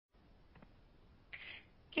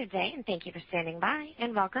Good day, and thank you for standing by,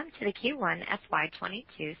 and welcome to the Q1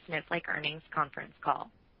 FY22 Snowflake Earnings Conference Call.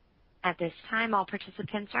 At this time, all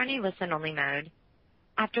participants are in a listen-only mode.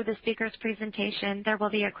 After the speaker's presentation, there will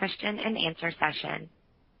be a question-and-answer session.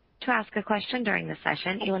 To ask a question during the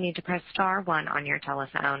session, you will need to press star one on your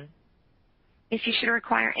telephone. If you should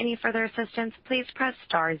require any further assistance, please press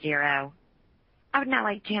star zero. I would now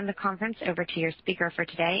like to hand the conference over to your speaker for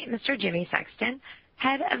today, Mr. Jimmy Sexton,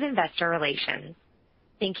 Head of Investor Relations.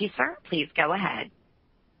 Thank you, sir. Please go ahead.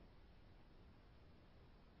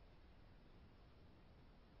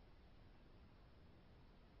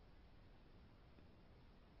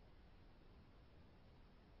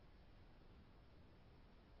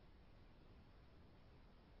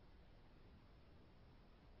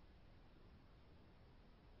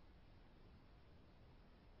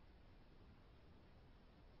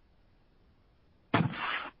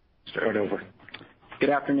 Start over. Good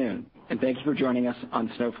afternoon, and thank you for joining us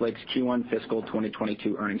on Snowflake's Q1 fiscal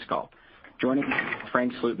 2022 earnings call. Joining me,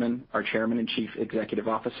 Frank Slootman, our Chairman and Chief Executive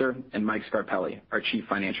Officer, and Mike Scarpelli, our Chief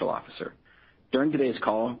Financial Officer. During today's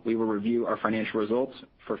call, we will review our financial results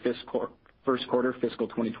for first quarter fiscal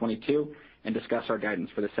 2022 and discuss our guidance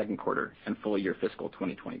for the second quarter and full year fiscal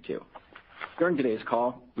 2022. During today's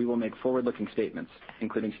call, we will make forward-looking statements,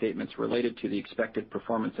 including statements related to the expected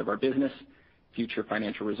performance of our business, future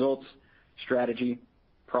financial results, strategy,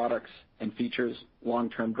 products and features,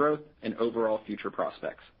 long-term growth, and overall future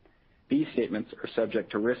prospects. These statements are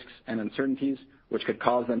subject to risks and uncertainties, which could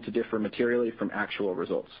cause them to differ materially from actual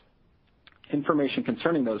results. Information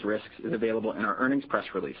concerning those risks is available in our earnings press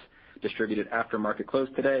release, distributed after market close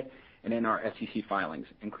today, and in our SEC filings,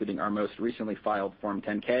 including our most recently filed Form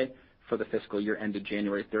 10-K for the fiscal year ended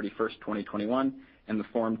January 31st, 2021, and the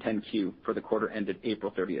Form 10-Q for the quarter ended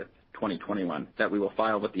April 30th, 2021, that we will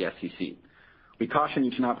file with the SEC. We caution you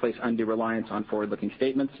to not place undue reliance on forward-looking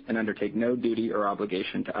statements and undertake no duty or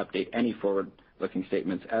obligation to update any forward-looking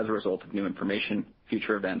statements as a result of new information,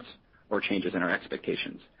 future events, or changes in our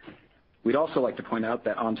expectations. We'd also like to point out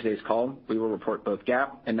that on today's call, we will report both GAAP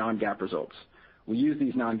and non-GAAP results. We use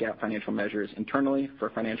these non-GAAP financial measures internally for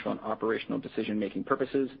financial and operational decision-making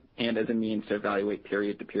purposes and as a means to evaluate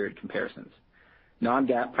period-to-period comparisons.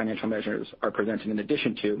 Non-GAAP financial measures are presented in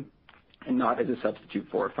addition to, and not as a substitute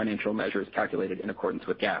for, financial measures calculated in accordance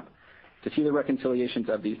with GAAP. To see the reconciliations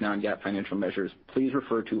of these non-GAAP financial measures, please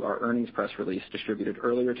refer to our earnings press release distributed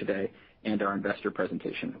earlier today and our investor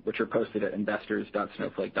presentation, which are posted at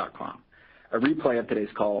investors.snowflake.com. A replay of today's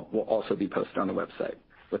call will also be posted on the website.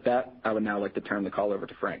 With that, I would now like to turn the call over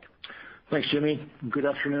to Frank. Thanks, Jimmy. Good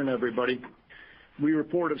afternoon, everybody. We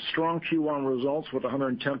reported strong Q1 results with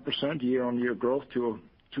 110% year-on-year growth to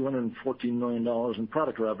 $214 million in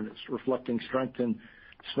product revenues, reflecting strength in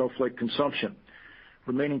Snowflake consumption.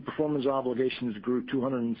 Remaining performance obligations grew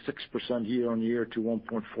 206% year-on-year to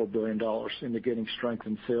 $1.4 billion, indicating strength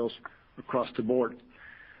in sales across the board.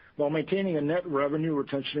 While maintaining a net revenue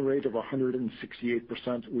retention rate of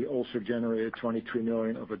 168%, we also generated $23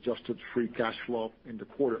 million of adjusted free cash flow in the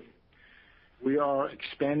quarter. We are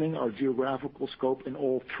expanding our geographical scope in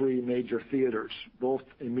all three major theaters. Both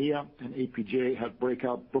EMEA and APJ had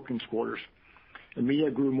breakout bookings quarters.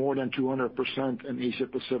 EMEA grew more than 200%, and Asia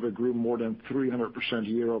Pacific grew more than 300%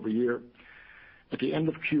 year-over-year. At the end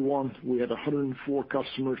of Q1, we had 104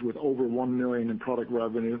 customers with over $1 million in product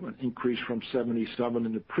revenue, an increase from 77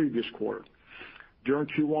 in the previous quarter. During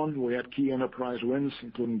Q1, we had key enterprise wins,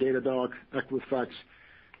 including Datadog, Equifax,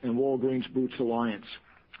 and Walgreens Boots Alliance.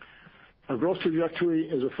 Our growth trajectory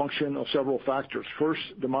is a function of several factors. First,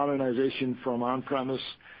 the modernization from on-premise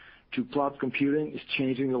to cloud computing is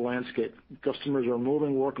changing the landscape. Customers are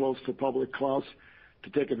moving workloads to public clouds to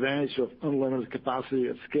take advantage of unlimited capacity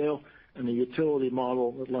at scale and a utility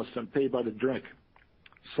model that lets them pay by the drink.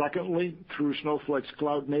 Secondly, through Snowflake's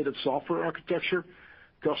cloud-native software architecture,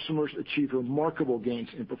 customers achieve remarkable gains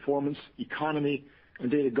in performance, economy, and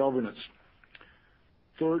data governance.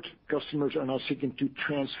 Third, customers are now seeking to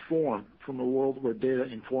transform from a world where data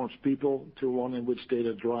informs people to one in which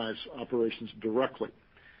data drives operations directly.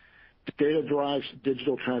 Data drives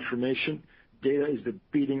digital transformation. Data is the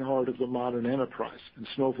beating heart of the modern enterprise, and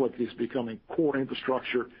Snowflake is becoming core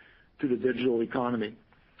infrastructure to the digital economy.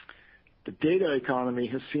 The data economy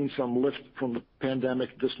has seen some lift from the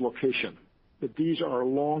pandemic dislocation, but these are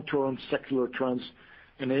long-term secular trends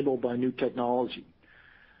enabled by new technology.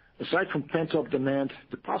 Aside from pent-up demand,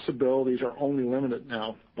 the possibilities are only limited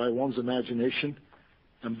now by one's imagination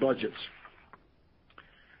and budgets.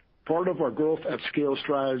 Part of our growth at scale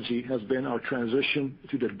strategy has been our transition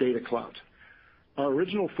to the data cloud. Our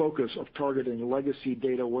original focus of targeting legacy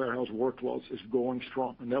data warehouse workloads is going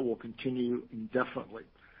strong, and that will continue indefinitely.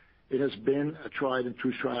 It has been a tried and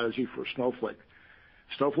true strategy for Snowflake.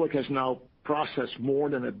 Snowflake has now processed more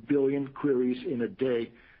than 1 billion queries in a day,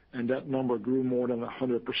 and that number grew more than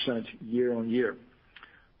 100% year on year.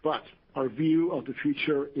 But our view of the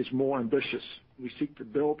future is more ambitious. We seek to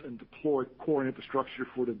build and deploy core infrastructure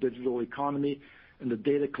for the digital economy, and the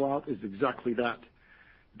Data Cloud is exactly that.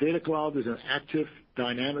 Data Cloud is an active,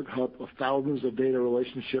 dynamic hub of thousands of data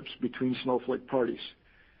relationships between Snowflake parties.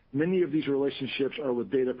 Many of these relationships are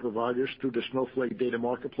with data providers through the Snowflake Data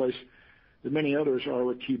Marketplace, and many others are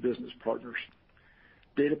with key business partners.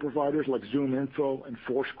 Data providers like ZoomInfo and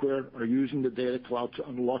Foursquare are using the Data Cloud to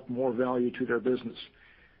unlock more value to their business.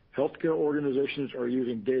 Healthcare organizations are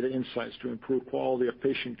using data insights to improve quality of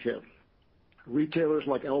patient care. Retailers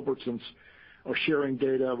like Albertsons are sharing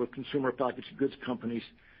data with consumer packaged goods companies,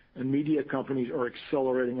 and media companies are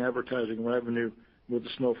accelerating advertising revenue with the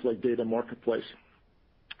Snowflake Data Marketplace.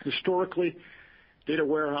 Historically, data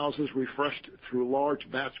warehouses refreshed through large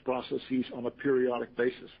batch processes on a periodic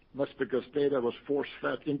basis. That's because data was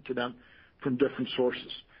force-fed into them from different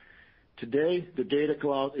sources. Today, the Data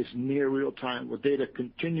Cloud is near real time, with data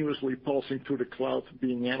continuously pulsing through the cloud,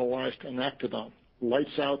 being analyzed and acted on,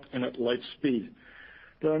 lights out and at light speed.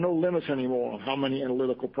 There are no limits anymore on how many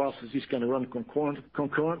analytical processes can run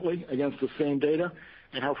concurrently against the same data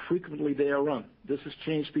and how frequently they are run. This has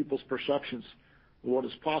changed people's perceptions of what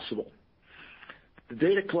is possible. The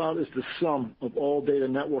Data Cloud is the sum of all data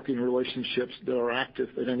networking relationships that are active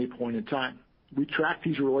at any point in time. We track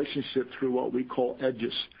these relationships through what we call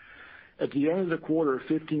edges. At the end of the quarter,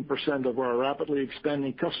 15% of our rapidly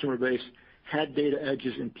expanding customer base had data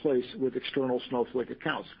edges in place with external Snowflake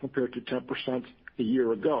accounts, compared to 10% a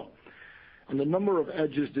year ago. And the number of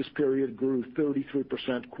edges this period grew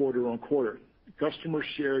 33% quarter on quarter. Customers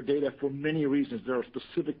share data for many reasons that are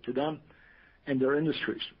specific to them and their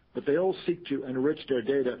industries, but they all seek to enrich their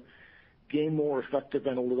data, gain more effective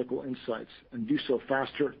analytical insights, and do so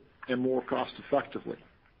faster and more cost effectively.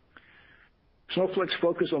 Snowflake's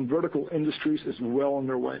focus on vertical industries is well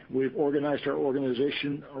underway. We've organized our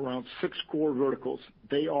organization around 6 core verticals.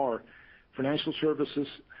 They are financial services,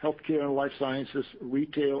 healthcare and life sciences,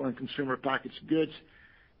 retail and consumer packaged goods,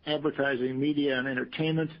 advertising, media and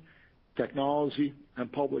entertainment, technology, and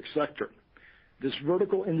public sector. This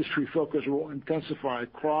vertical industry focus will intensify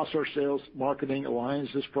across our sales, marketing,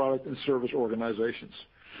 alliances, product, and service organizations.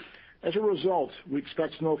 As a result, we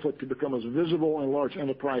expect Snowflake to become as visible in large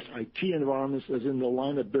enterprise IT environments as in the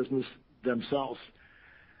line of business themselves.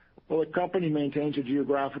 While the company maintains a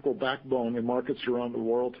geographical backbone in markets around the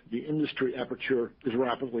world, the industry aperture is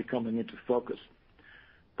rapidly coming into focus.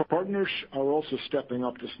 Partners are also stepping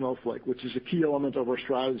up to Snowflake, which is a key element of our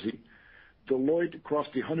strategy. Deloitte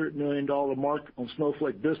crossed the $100 million mark on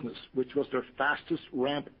Snowflake Business, which was their fastest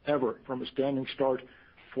ramp ever from a standing start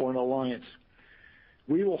for an alliance.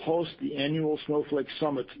 We will host the annual Snowflake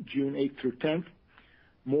Summit June 8th through 10th.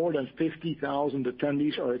 More than 50,000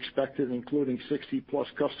 attendees are expected, including 60-plus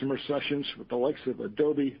customer sessions with the likes of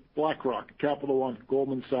Adobe, BlackRock, Capital One,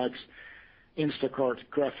 Goldman Sachs, Instacart,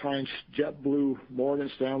 Kraft Heinz, JetBlue, Morgan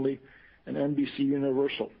Stanley, and NBC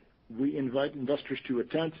Universal. We invite investors to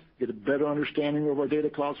attend, get a better understanding of our Data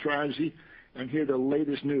Cloud strategy, and hear the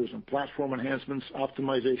latest news on platform enhancements,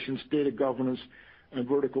 optimizations, data governance, and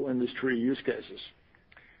vertical industry use cases.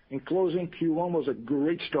 In closing, Q1 was a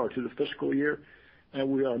great start to the fiscal year, and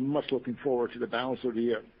we are much looking forward to the balance of the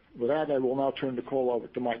year. With that, I will now turn the call over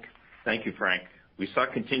to Mike. Thank you, Frank. We saw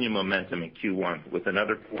continued momentum in Q1 with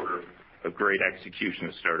another quarter of great execution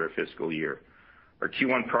to start our fiscal year. Our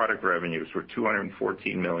Q1 product revenues were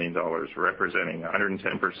 $214 million, representing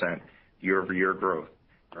 110% year-over-year growth.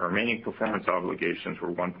 Our remaining performance obligations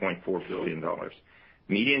were $1.4 billion.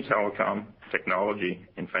 Media and telecom, technology,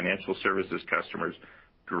 and financial services customers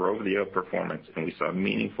drove the outperformance, and we saw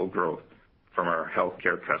meaningful growth from our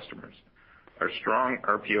healthcare customers. Our strong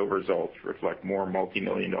RPO results reflect more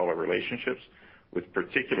multi-million-dollar relationships with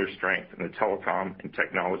particular strength in the telecom and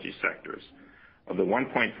technology sectors. Of the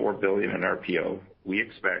 $1.4 billion in RPO, we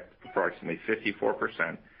expect approximately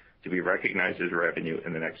 54% to be recognized as revenue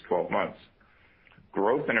in the next 12 months.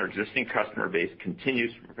 Growth in our existing customer base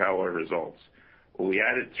continues to propel our results. While we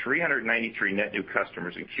added 393 net new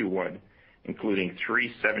customers in Q1, including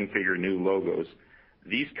 3 seven-figure new logos,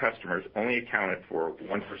 these customers only accounted for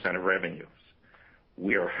 1% of revenues.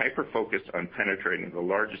 We are hyper-focused on penetrating the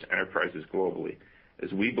largest enterprises globally,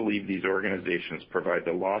 as we believe these organizations provide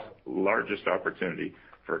the largest opportunity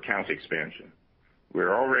for account expansion. We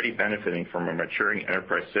are already benefiting from our maturing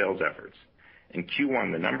enterprise sales efforts. In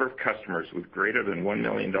Q1, the number of customers with greater than $1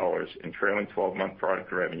 million in trailing 12-month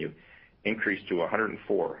product revenue increased to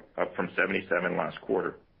 104, up from 77 last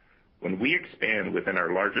quarter. When we expand within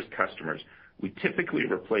our largest customers, we typically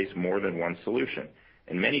replace more than one solution.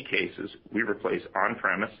 In many cases, we replace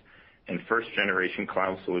on-premise and first-generation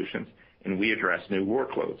cloud solutions, and we address new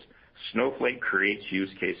workloads. Snowflake creates use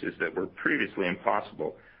cases that were previously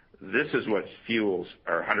impossible. This is what fuels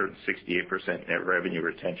our 168% net revenue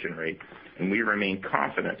retention rate, and we remain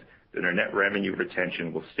confident that our net revenue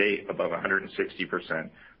retention will stay above 160%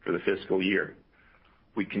 for the fiscal year.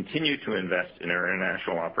 We continue to invest in our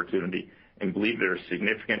international opportunity and believe there is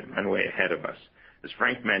significant runway ahead of us. As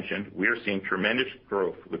Frank mentioned, we are seeing tremendous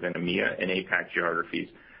growth within EMEA and APAC geographies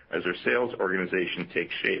as our sales organization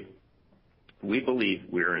takes shape. We believe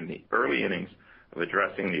we are in the early innings of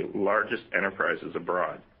addressing the largest enterprises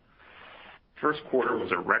abroad. First quarter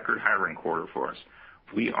was a record hiring quarter for us.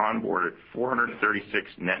 We onboarded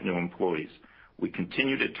 436 net new employees. We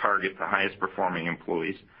continue to target the highest performing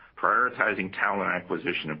employees, prioritizing talent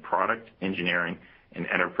acquisition in product, engineering, and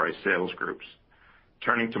enterprise sales groups.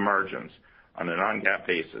 Turning to margins, on a non-GAAP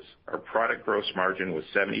basis, our product gross margin was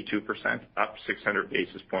 72%, up 600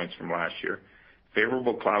 basis points from last year.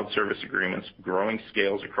 Favorable cloud service agreements, growing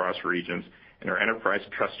scales across regions, and our enterprise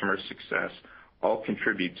customer success all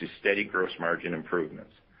contribute to steady gross margin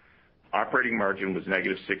improvements. Operating margin was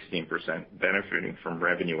negative 16%, benefiting from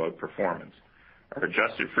revenue outperformance. Our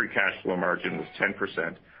adjusted free cash flow margin was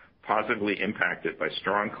 10%, positively impacted by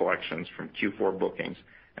strong collections from Q4 bookings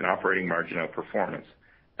and operating margin outperformance.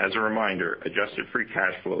 As a reminder, adjusted free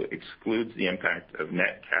cash flow excludes the impact of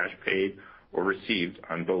net cash paid or received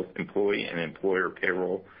on both employee and employer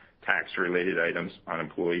payroll tax-related items on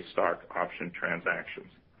employee stock option transactions.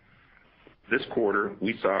 This quarter,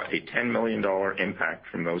 we saw a $10 million impact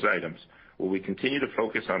from those items. While we continue to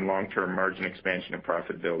focus on long-term margin expansion and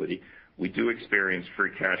profitability, we do experience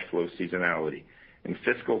free cash flow seasonality. In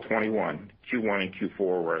fiscal 21, Q1 and Q4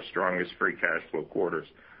 were our strongest free cash flow quarters,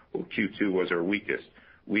 while Q2 was our weakest.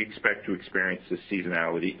 We expect to experience this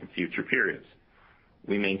seasonality in future periods.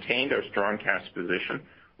 We maintained our strong cash position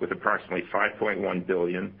with approximately $5.1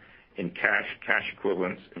 billion in cash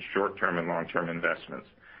equivalents, and short-term and long-term investments.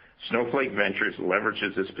 Snowflake Ventures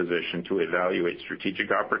leverages this position to evaluate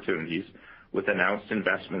strategic opportunities with announced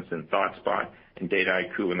investments in ThoughtSpot and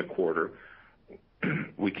Dataiku in the quarter.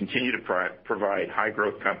 We continue to provide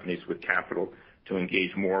high-growth companies with capital to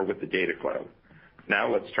engage more with the Data Cloud.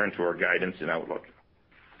 Now let's turn to our guidance and outlook.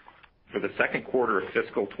 For the second quarter of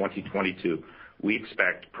fiscal 2022, we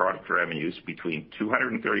expect product revenues between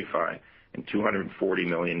 $235 and $240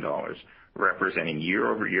 million, representing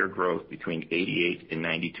year-over-year growth between 88 and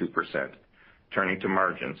 92%. Turning to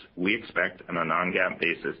margins, we expect on a non-GAAP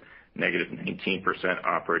basis negative 19%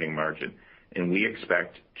 operating margin, and we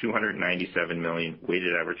expect 297 million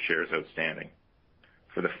weighted average shares outstanding.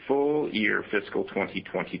 For the full year fiscal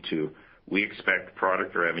 2022, we expect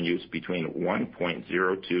product revenues between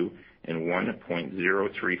 $1.02 and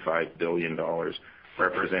 $1.035 billion,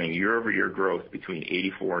 representing year-over-year growth between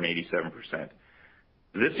 84 and 87%.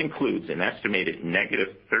 This includes an estimated negative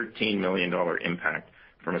 $13 million impact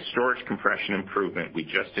from a storage compression improvement we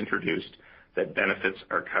just introduced that benefits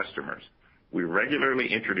our customers. We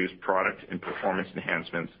regularly introduce product and performance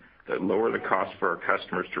enhancements that lower the cost for our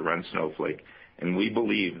customers to run Snowflake, and we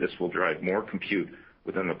believe this will drive more compute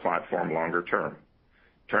within the platform longer term.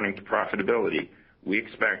 Turning to profitability, we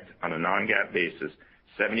expect on a non-GAAP basis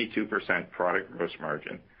 72% product gross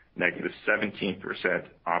margin, negative 17%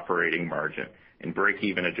 operating margin, and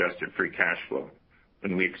break-even adjusted free cash flow,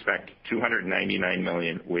 and we expect 299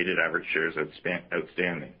 million weighted average shares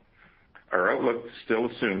outstanding. Our outlook still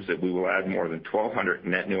assumes that we will add more than 1,200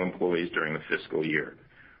 net new employees during the fiscal year.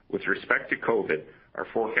 With respect to COVID, our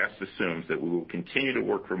forecast assumes that we will continue to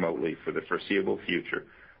work remotely for the foreseeable future,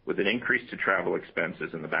 with an increase to travel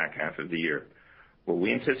expenses in the back half of the year. While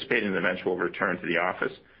we anticipate an eventual return to the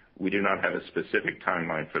office, we do not have a specific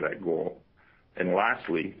timeline for that goal. And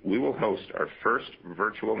lastly, we will host our first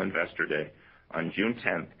virtual Investor Day on June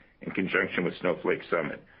 10th in conjunction with Snowflake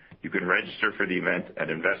Summit. You can register for the event at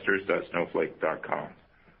investors.snowflake.com.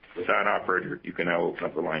 With that, operator, you can now open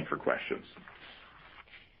up the line for questions.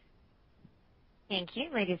 Thank you.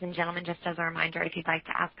 Ladies and gentlemen, just as a reminder, if you'd like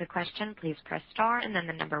to ask a question, please press star and then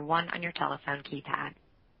the number 1 on your telephone keypad.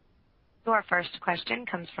 So our first question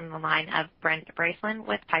comes from the line of Brent Bracelin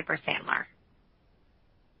with Piper Sandler.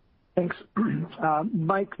 Thanks.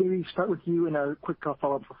 Mike, maybe start with you and a quick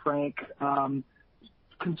follow-up for Frank.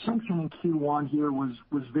 Consumption in Q1 here was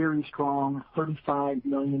very strong, $35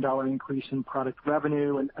 million increase in product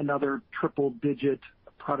revenue and another triple-digit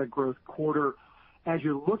product growth quarter. As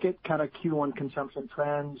you look at kind of Q1 consumption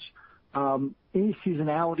trends, Any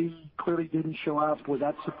seasonality clearly didn't show up. Was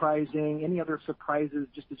that surprising? Any other surprises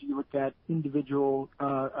just as you looked at individual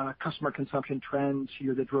customer consumption trends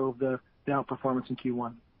here that drove the outperformance in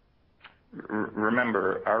Q1?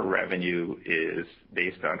 Remember, our revenue is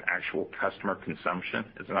based on actual customer consumption.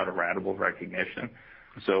 It's not a ratable recognition.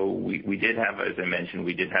 So we did have, as I mentioned,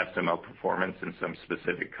 we did have some outperformance in some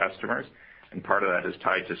specific customers, and part of that is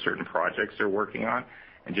tied to certain projects they're working on.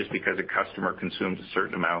 And just because a customer consumes a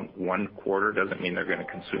certain amount one quarter doesn't mean they're going to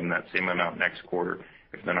consume that same amount next quarter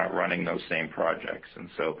if they're not running those same projects. And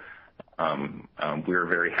so we're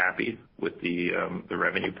very happy with the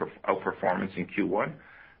revenue outperformance in Q1,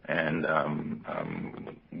 and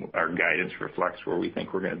our guidance reflects where we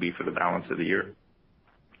think we're going to be for the balance of the year.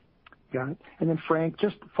 Got it. And then Frank,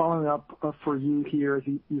 just following up for you here, as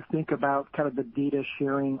you think about kind of the data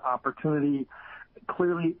sharing opportunity,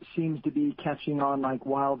 clearly seems to be catching on like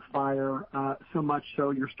wildfire, so much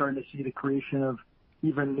so you're starting to see the creation of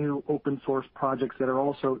even new open source projects that are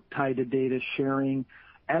also tied to data sharing.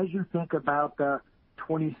 As you think about the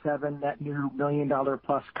 27 net new $1 million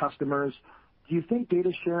plus customers, do you think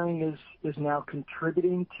data sharing is now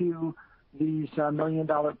contributing to these $1 million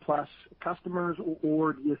plus customers,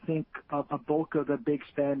 or do you think a bulk of the big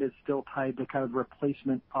spend is still tied to kind of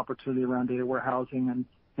replacement opportunity around data warehousing and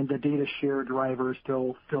the data share driver is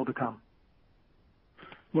still to come?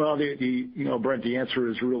 Well, Brent, the answer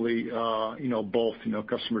is really, both.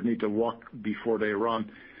 Customers need to walk before they run.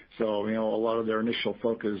 So, a lot of their initial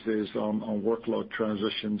focus is on workload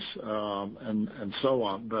transitions, and so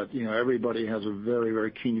on. But, everybody has a very,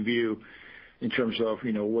 very keen view in terms of,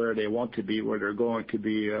 where they want to be, where they're going to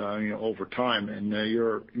be, over time. And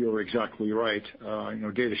you're exactly right.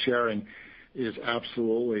 Data sharing is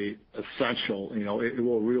absolutely essential. It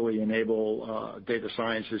will really enable data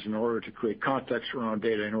scientists in order to create context around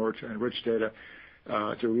data, in order to enrich data,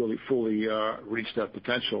 to really fully reach that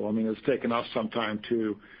potential. I mean, it's taken us some time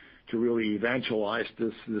to really evangelize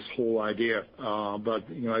this whole idea. But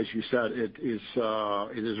as you said, it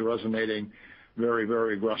is resonating very,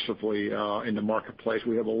 very aggressively in the marketplace.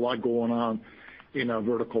 We have a lot going on in our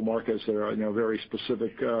vertical markets that are very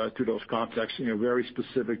specific to those contexts, very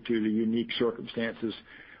specific to the unique circumstances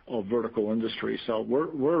of vertical industry. So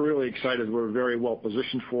we're really excited. We're very well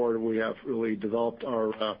positioned for it. We have really developed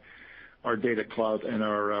our data cloud and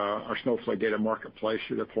our Snowflake data marketplace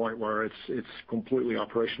to the point where it's completely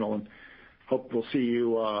operational. And hope we'll see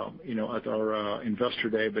you at our investor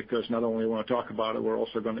day, because not only want to talk about it, we're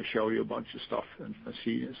also going to show you a bunch of stuff and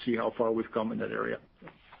see how far we've come in that area.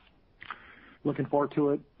 Looking forward to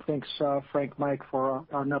it. Thanks, Frank, Mike, for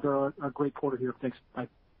another great quarter here. Thanks. Bye.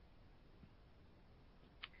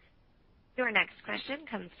 Your next question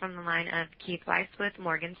comes from the line of Keith Weiss with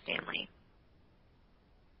Morgan Stanley.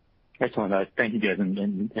 Excellent. Thank you, guys,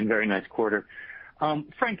 and very nice quarter.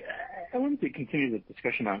 Frank, I wanted to continue the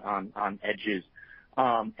discussion on edges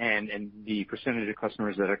and the percentage of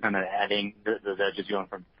customers that are kind of adding those edges going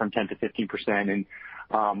from 10 to 15%, and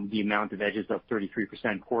the amount of edges up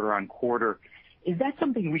 33% quarter on quarter. Is that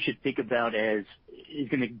something we should think about as is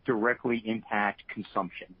going to directly impact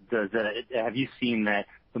consumption? Have you seen that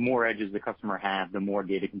the more edges the customer have, the more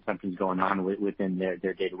data consumption is going on within their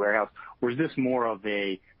data warehouse? Or is this more of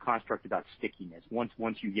a construct about stickiness?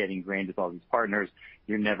 Once you get ingrained with all these partners,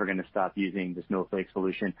 you're never going to stop using the Snowflake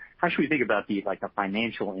solution. How should we think about the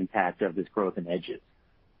financial impact of this growth in edges?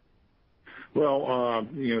 Well,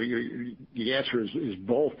 the answer is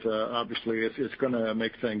both. Obviously, it's going to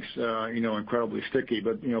make things, incredibly sticky.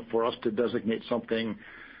 But, for us to designate something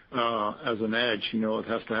as an edge, it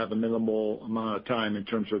has to have a minimal amount of time in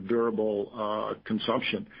terms of durable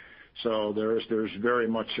consumption. So there's very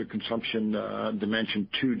much a consumption dimension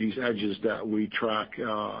to these edges that we track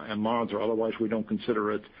and monitor. Otherwise, we don't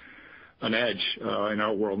consider it an edge in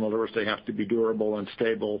our world. In other words, they have to be durable and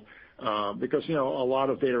stable. Because, a lot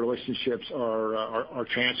of data relationships are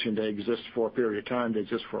transient. They exist for a period of time. They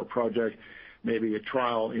exist for a project, maybe a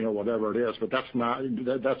trial, whatever it is. But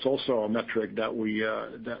that's also a metric that we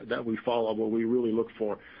follow, where we really look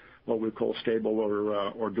for what we call stable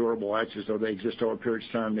or durable edges. So they exist over a period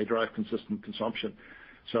of time. They drive consistent consumption.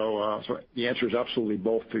 So the answer is absolutely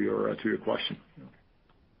both to your question.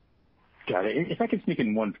 Got it. If I could sneak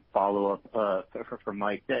in one follow-up for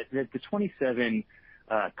Mike, that the 27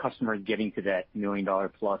 customers getting to that $1 million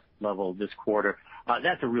plus level this quarter,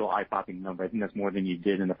 that's a real eye-popping number. I think that's more than you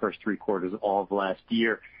did in the first 3 quarters all of last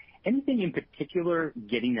year. Anything in particular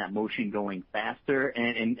getting that motion going faster?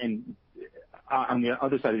 And on the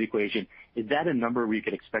other side of the equation, is that a number we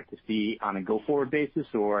could expect to see on a go-forward basis,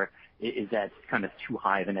 or is that kind of too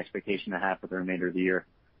high of an expectation to have for the remainder of the year?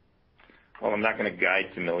 While I'm not going to guide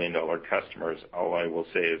to million-dollar customers, all I will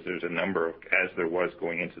say is there's a number of, as there was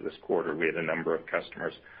going into this quarter, we had a number of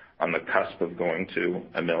customers on the cusp of going to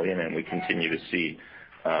 $1 million, and we continue to see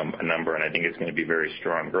a number, and I think it's going to be very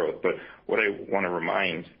strong growth. But what I want to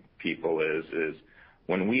remind people is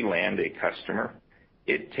when we land a customer,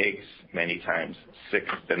 it takes many times 6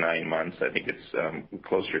 to 9 months. I think it's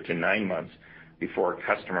closer to 9 months before a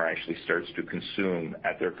customer actually starts to consume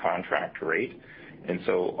at their contract rate. And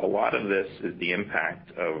so a lot of this is the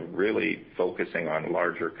impact of really focusing on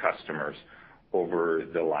larger customers over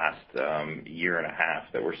the last year and a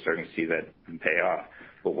half that we're starting to see that pay off.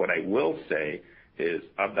 But what I will say is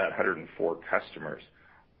of that 104 customers,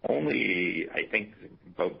 only I think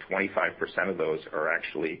about 25% of those are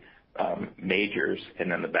actually majors,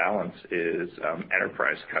 and then the balance is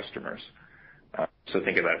enterprise customers. So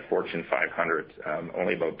think of that Fortune 500.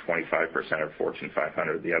 Only about 25% are Fortune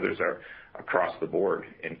 500. The others are across the board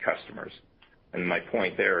in customers. And my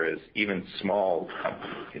point there is even small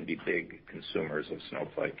companies can be big consumers of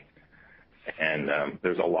Snowflake. And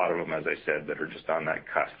there's a lot of them, as I said, that are just on that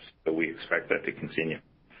cusp. So we expect that to continue.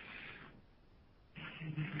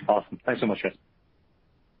 Awesome. Thanks so much, guys.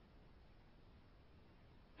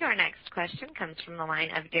 Your next question comes from the line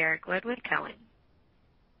of Derek Wood with Cowen.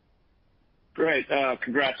 Great.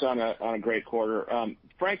 Congrats on a great quarter.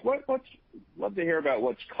 Frank, love to hear about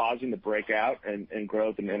what's causing the breakout and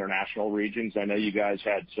growth in the international regions. I know you guys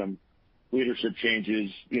had some leadership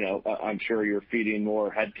changes. I'm sure you're feeding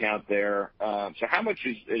more headcount there. So how much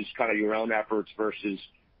is kind of your own efforts versus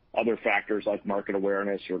other factors like market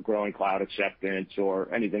awareness or growing cloud acceptance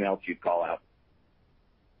or anything else you'd call out?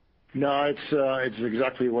 No, it's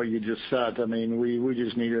exactly what you just said. I mean, we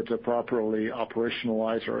just needed to properly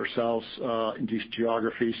operationalize ourselves in these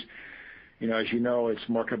geographies. As you know, it's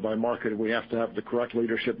market by market. We have to have the correct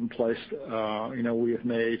leadership in place. We have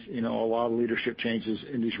made a lot of leadership changes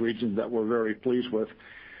in these regions that we're very pleased with.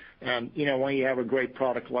 And when you have a great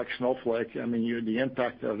product like Snowflake, I mean, the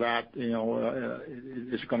impact of that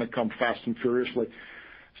is going to come fast and furiously.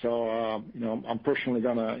 So I'm personally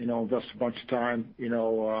going to invest a bunch of time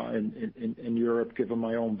in Europe, given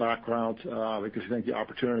my own background, because I think the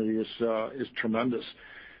opportunity is tremendous.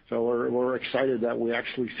 So we're excited that we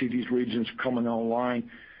actually see these regions coming online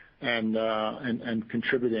and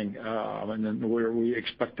contributing, and then we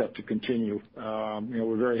expect that to continue.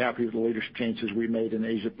 We're very happy with the leadership changes we made in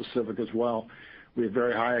Asia Pacific as well. We have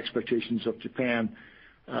very high expectations of Japan.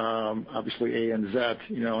 Obviously ANZ,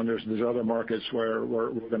 and there's other markets where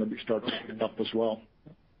we're going to be starting up as well.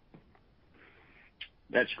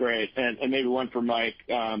 That's great. And maybe one for Mike.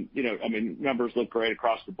 I mean, numbers look great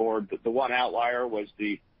across the board. The one outlier was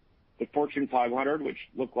the Fortune 500, which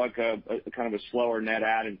looked like a kind of a slower net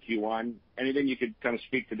add in Q1. Anything you could kind of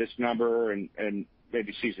speak to this number and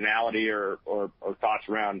maybe seasonality or thoughts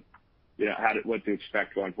around what to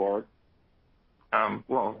expect going forward?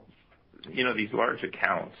 Well, these large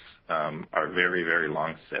accounts are very, very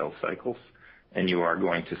long sales cycles, and you are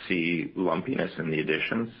going to see lumpiness in the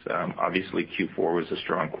additions. Obviously, Q4 was a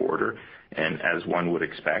strong quarter, and as one would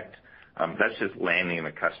expect, that's just landing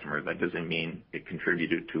the customer. That doesn't mean it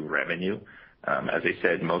contributed to revenue. As I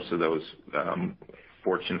said, most of those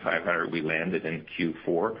Fortune 500 we landed in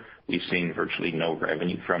Q4. We've seen virtually no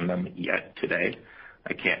revenue from them yet today.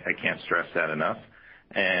 I can't stress that enough.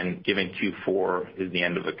 And given Q4 is the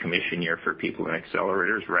end of a commission year for people in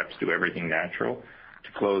accelerators, reps do everything natural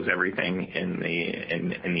to close everything in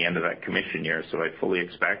the end of that commission year. So I fully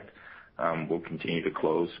expect we'll continue to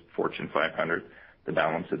close Fortune 500 the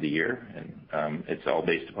balance of the year, and it's all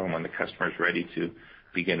based upon when the customer's ready to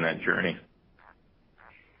begin that journey.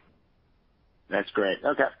 That's great.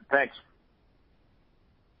 Okay, thanks.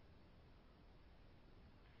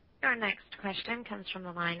 Our next question comes from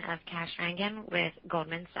the line of Kash Rangan with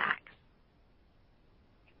Goldman Sachs.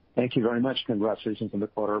 Thank you very much. Congratulations on the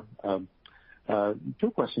quarter.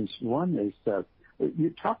 Two questions. One is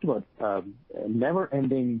you talked about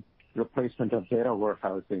never-ending replacement of data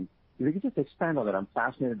warehousing. If you could just expand on that. I'm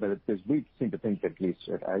fascinated by it because we seem to think, at least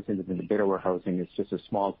I think that the data warehousing is just a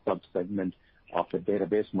small subsegment of the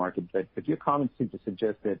database market, but your comments seem to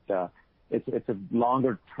suggest that it's a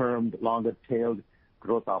longer-term, longer-tailed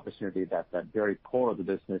growth opportunity that very core of the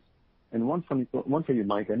business. And one for you,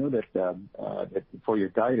 Mike. I know that for your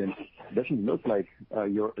guidance, it doesn't look like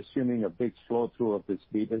you're assuming a big flow through of this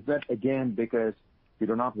beat. Is that again because you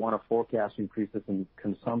do not want to forecast increases in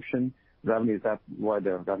consumption revenue? Is that why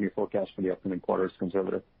the revenue forecast for the upcoming quarter is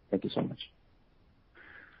conservative? Thank you so much.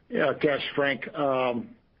 Yeah, Kash, Frank.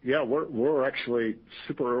 Yeah, we're actually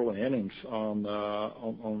super early innings on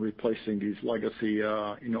replacing these legacy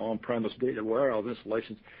on-premise data warehouse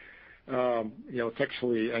installations. It's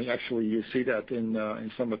actually you see that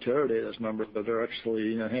in some of Teradata's numbers, that they're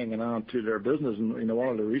actually hanging on to their business. And one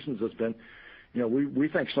of the reasons has been, we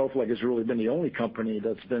think Snowflake has really been the only company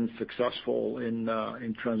that's been successful in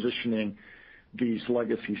transitioning these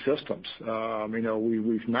legacy systems.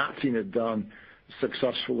 We've not seen it done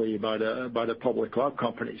successfully by the public cloud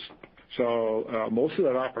companies. So most of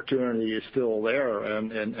that opportunity is still there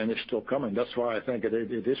and it's still coming. That's why I think it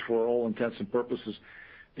is, for all intents and purposes,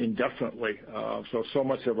 indefinitely. So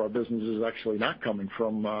much of our business is actually not coming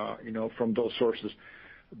from those sources.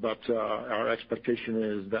 But our expectation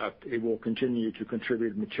is that it will continue to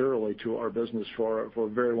contribute materially to our business for a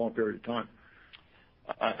very long period of time.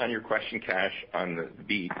 On your question, Kash, on the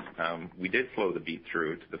beat, we did flow the beat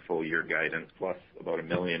through to the full year guidance plus about $1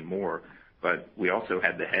 million more, but we also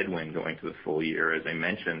had the headwind going to the full year. As I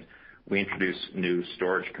mentioned, we introduced new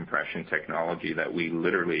storage compression technology that we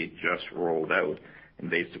literally just rolled out, and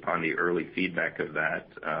based upon the early feedback of that,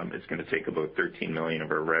 it's going to take about $13 million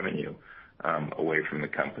of our revenue away from the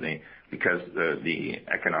company, because the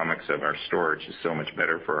economics of our storage is so much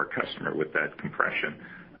better for our customer with that compression,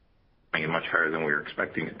 much higher than we were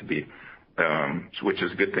expecting it to be, which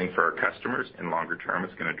is a good thing for our customers. And longer term,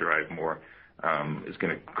 it's going to drive more, it's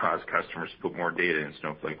going to cause customers to put more data in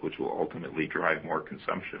Snowflake, which will ultimately drive more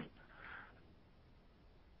consumption.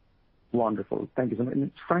 Wonderful. Thank you so much.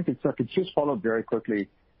 And Frank and Sir, could you just follow up very quickly?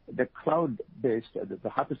 The cloud-based, the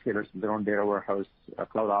hyperscalers, their own data warehouse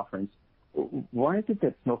cloud offerings, why is it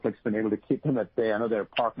that Snowflake's been able to keep them at bay? I know they're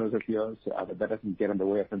partners of yours, but that doesn't get in the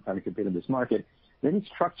way of them trying to compete in this market. Any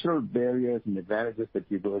structural barriers and advantages that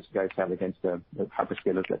you guys have against the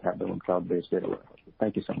hyperscalers that have their own cloud-based data warehouses?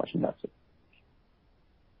 Thank you so much, and that's it.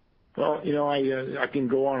 Well, I can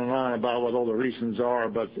go on and on about what all the reasons are,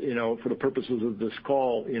 but, for the purposes of this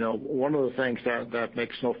call, one of the things that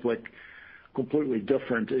makes Snowflake completely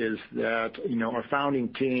different is that, our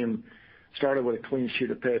founding team started with a clean sheet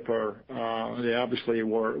of paper. They obviously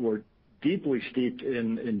were deeply steeped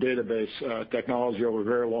in database technology over a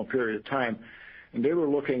very long period of time. And they were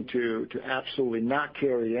looking to absolutely not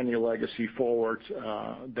carry any legacy forward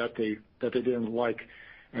that they didn't like,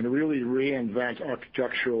 and really reinvent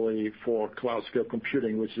architecturally for cloud scale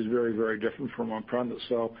computing, which is very, very different from on-premise.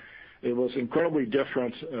 So it was incredibly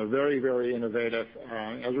different, very, very innovative.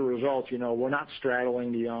 As a result, we're not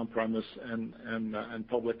straddling the on-premise and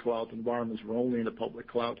public cloud environments. We're only in the public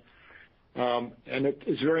cloud. And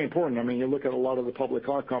it's very important. I mean, you look at a lot of the public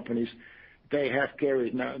cloud companies, they have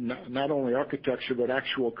carried not only architecture, but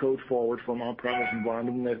actual code forward from on-premise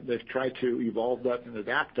environment. And they've tried to evolve that and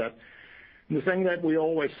adapt that. And the thing that we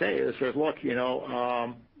always say is that, look,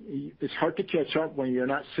 it's hard to catch up when you're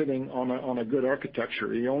not sitting on a good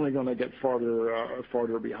architecture. You're only going to get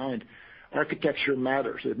farther behind. Architecture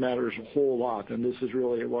matters. It matters a whole lot. And this is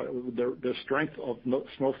really what the strength of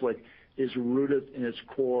Snowflake is rooted in its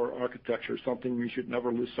core architecture, something we should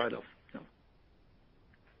never lose sight of.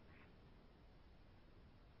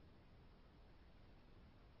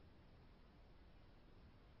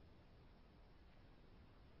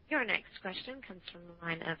 Your next question comes from the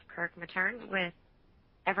line of Kirk Materne with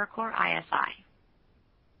Evercore ISI.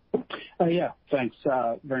 Yeah, thanks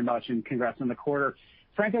very much, and congrats on the quarter.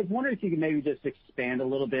 Frank, I was wondering if you could maybe just expand a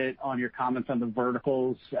little bit on your comments on the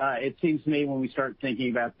verticals. It seems to me when we start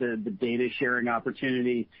thinking about the data sharing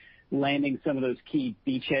opportunity, landing some of those key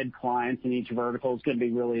beachhead clients in each vertical is going to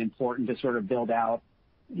be really important to sort of build out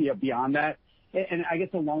beyond that. And I guess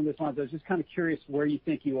along those lines, I was just kind of curious where you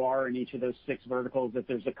think you are in each of those 6 verticals, if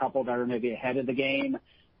there's a couple that are maybe ahead of the game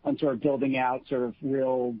on sort of building out sort of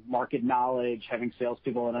real market knowledge, having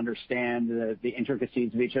salespeople that understand the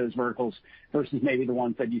intricacies of each of those verticals versus maybe the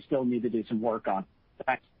ones that you still need to do some work on.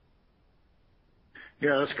 Thanks.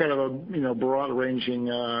 Yeah, that's kind of a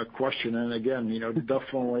broad-ranging question. And again,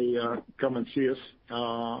 definitely come and see us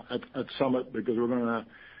at Summit, because we're going to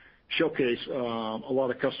showcase a lot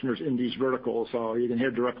of customers in these verticals, so you can hear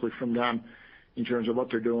directly from them in terms of what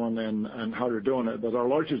they're doing and how they're doing it. But our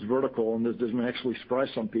largest vertical, and this may actually surprise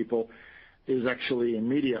some people, is actually in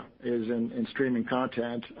media, is in streaming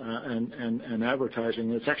content and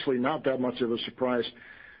advertising. It's actually not that much of a surprise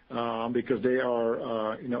because they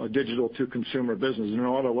are a digital to consumer business in a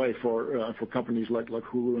lot of way for companies like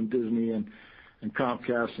Hulu and Disney and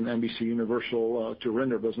Comcast and NBC Universal to run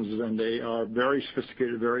their businesses, and they are very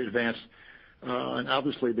sophisticated, very advanced, and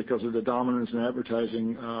obviously because of the dominance in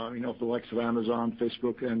advertising, of the likes of Amazon,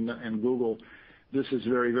 Facebook, and Google, this is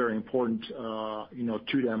very, very important,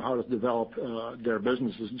 to them, how to develop their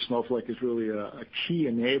businesses. And Snowflake is really a key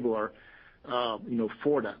enabler,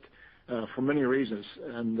 for that. for many reasons.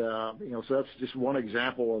 And so that's just one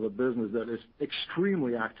example of a business that is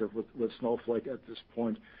extremely active with Snowflake at this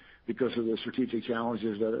point because of the strategic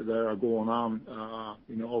challenges that are going on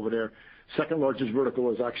over there. Second largest vertical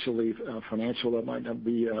is actually financial. That might not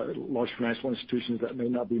be large financial institutions. That may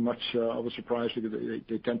not be much of a surprise because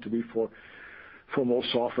they tend to be for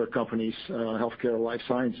most software companies. Healthcare, life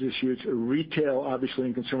sciences is huge. Retail, obviously,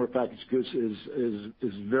 and consumer packaged goods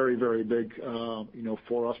is very, very big,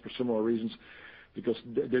 for us for similar reasons, because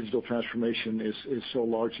digital transformation is so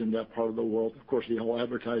large in that part of the world. Of course, the whole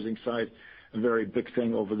advertising side, a very big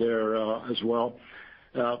thing over there as well.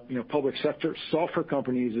 Public sector software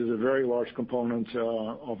companies is a very large component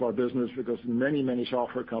of our business because many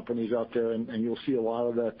software companies out there, and you'll see a lot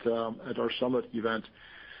of that at our summit event,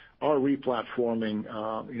 are replatforming,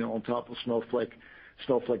 on top of Snowflake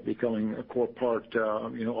becoming a core part,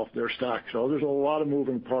 of their stack. So there's a lot of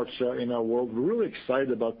moving parts in our world. We're really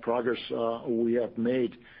excited about progress we have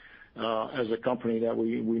made as a company, that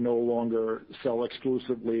we no longer sell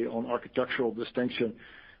exclusively on architectural distinction,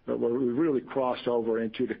 but where we really crossed over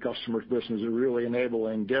into the customer's business and really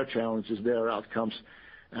enabling their challenges, their outcomes.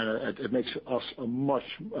 And it makes us a much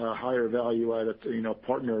higher value-added,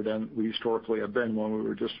 partner than we historically have been when we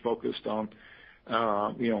were just focused on,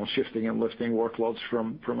 shifting and lifting workloads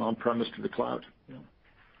from on-premise to the cloud.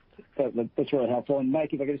 That's really helpful. And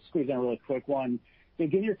Mike, if I could just squeeze in a really quick one.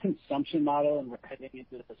 Given your consumption model, and we're heading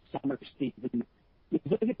into the summer season, is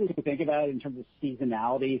there anything to think about in terms of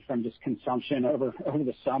seasonality from just consumption over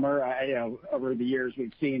the summer? Over the years,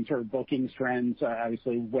 we've seen sort of bookings trends,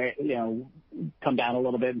 obviously, come down a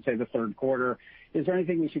little bit in, say, the third quarter. Is there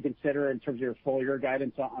anything we should consider in terms of your full year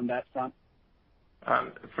guidance on that front?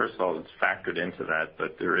 First of all, it's factored into that,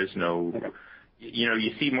 but there is no,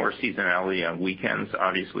 you see more seasonality on weekends,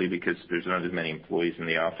 obviously, because there's not as many employees in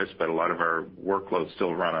the office, but a lot of our workloads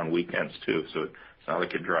still run on weekends too, so it's not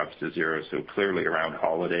like it drops to zero. So clearly around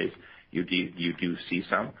holidays, you do see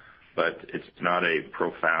some, but it's not a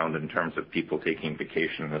profound in terms of people taking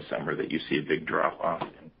vacation in the summer that you see a big drop off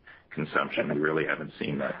in consumption. We really haven't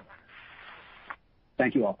seen that.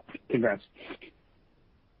 Thank you all. Congrats.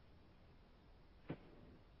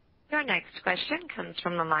 Your next question comes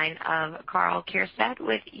from the line of Karl Keirstead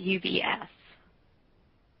with UBS.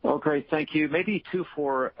 Oh, great. Thank you. Maybe two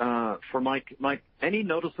for Mike. Mike, any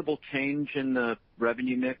noticeable change in the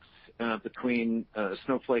revenue mix between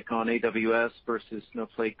Snowflake on AWS versus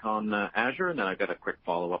Snowflake on Azure? And then I've got a quick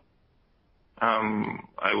follow-up.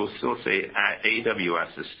 I will still say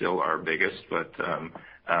AWS is still our biggest, but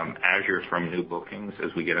Azure from new bookings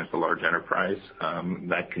as we get into large enterprise,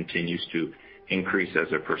 that continues to increase as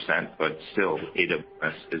a percent, but still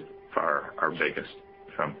AWS is far our biggest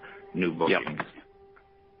from new bookings. Yep.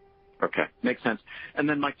 Okay, makes sense. And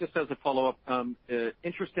then, Mike, just as a follow-up,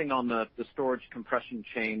 interesting on the storage compression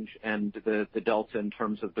change and the delta in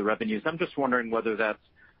terms of the revenues. I'm just wondering whether that's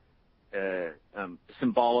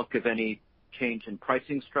symbolic of any change in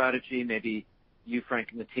pricing strategy. Maybe you, Frank,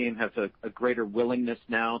 and the team have a greater willingness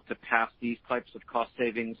now to pass these types of cost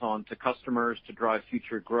savings on to customers to drive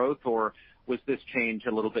future growth, or was this change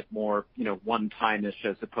a little bit more, one-time-ish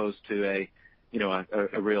as opposed to a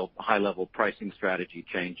real high-level pricing strategy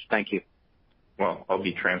change? Thank you. Well, I'll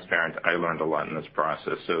be transparent. I learned a lot in this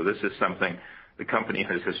process. So this is something the company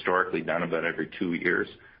has historically done about every 2 years.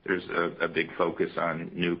 There's a big focus on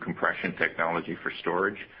new compression technology for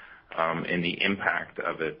storage, and the impact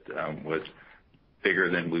of it was bigger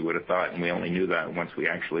than we would have thought, and we only knew that once we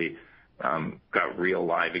actually got real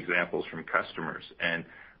live examples from customers. And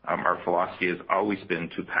our philosophy has always been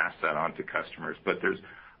to pass that on to customers, but there's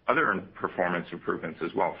other performance improvements as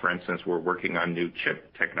well. For instance, we're working on new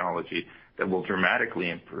chip technology that will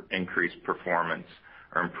dramatically increase performance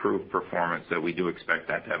or improve performance, that we do expect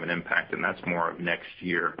that to have an impact, and that's more of next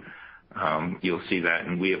year. You'll see that,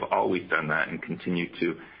 and we have always done that and continue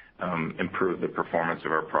to improve the performance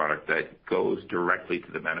of our product that goes directly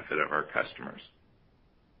to the benefit of our customers.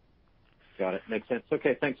 Got it. Makes sense.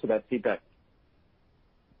 Okay, thanks for that feedback.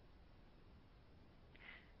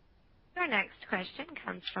 Our next question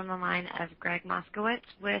comes from the line of Gregg Moskowitz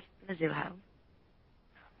with Mizuho.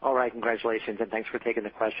 All right, congratulations, and thanks for taking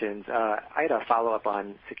the questions. I had a follow-up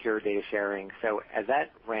on secure data sharing. So as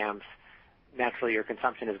that ramps, naturally your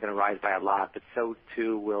consumption is going to rise by a lot, but so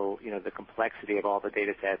too will the complexity of all the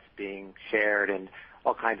data sets being shared in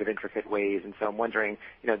all kinds of intricate ways. And so I'm wondering,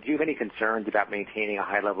 do you have any concerns about maintaining a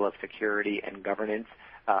high level of security and governance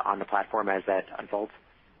on the platform as that unfolds?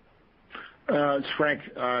 It's Frank.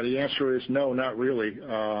 The answer is no, not really,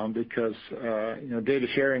 because data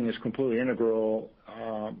sharing is completely integral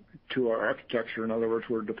to our architecture. In other words,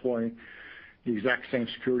 we're deploying the exact same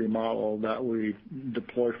security model that we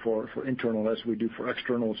deploy for internal as we do for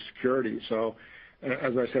external security. So,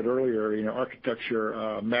 as I said earlier,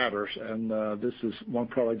 architecture matters, and this is one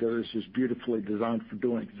product that is just beautifully designed for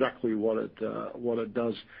doing exactly what it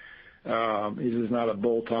does. It is not a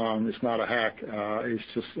bolt-on. It's not a hack. It's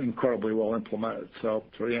just incredibly well implemented. So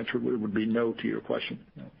the answer would be no to your question.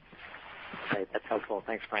 No. Right, that's helpful.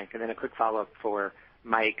 Thanks, Frank. And then a quick follow-up for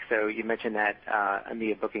Mike. So you mentioned that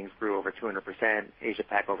EMEA bookings grew over 200%, Asia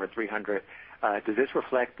Pac over 300. Does this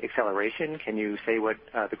reflect acceleration? Can you say what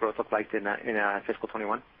the growth looked like in fiscal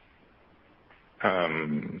 21?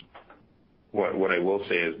 What I will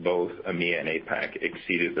say is both EMEA and APAC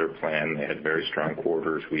exceeded their plan. They had very strong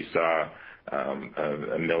quarters. We saw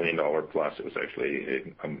 $1 million plus. It was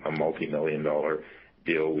actually a multi-million-dollar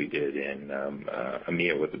deal we did in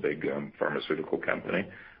EMEA with a big pharmaceutical company,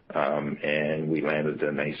 and we landed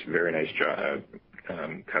a very nice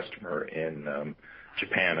customer in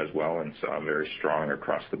Japan as well, and saw very strong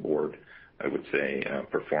across the board, I would say,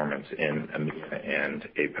 performance in EMEA and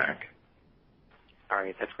APAC. All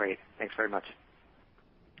right, that's great. Thanks very much.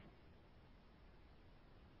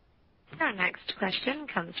 Our next question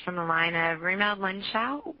comes from the line of Raimo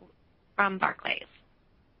Lenschow from Barclays.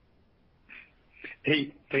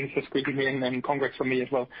 Hey, thanks for squeezing me in, and congrats from me as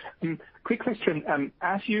well. Quick question.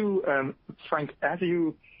 Frank, as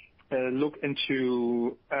you look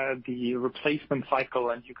into the replacement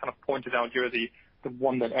cycle, and you kind of pointed out you're the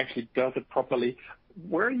one that actually does it properly,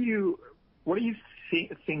 what do you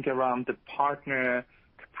think around the partner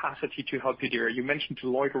capacity to help you there? You mentioned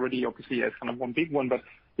Deloitte already, obviously, as kind of one big one, but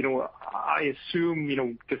I assume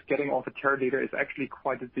just getting off a Teradata is actually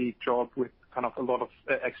quite a big job with kind of a lot of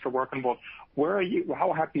extra work involved.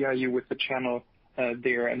 How happy are you with the channel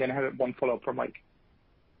there? And then I have one follow-up for Mike.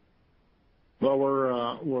 Well,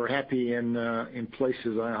 we're happy in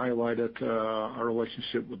places. I highlighted our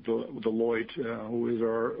relationship with Deloitte, who is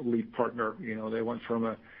our lead partner. They went from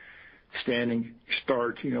a standing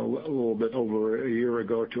start, a little bit over a year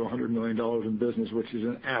ago, to $100 million in business, which is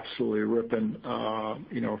an absolutely ripping,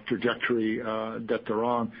 trajectory that they're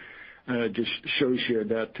on. It just shows you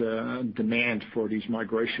that demand for these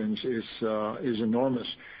migrations is enormous.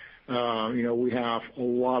 We have a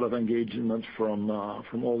lot of engagement from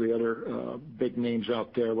all the other big names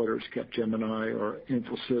out there, whether it's Capgemini or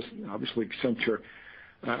Infosys, obviously Accenture,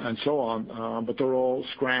 and so on. But they're all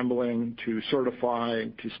scrambling to certify,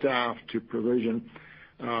 to staff, to provision.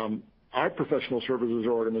 Our professional services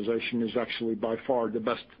organization is actually by far the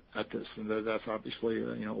best at this, and that's obviously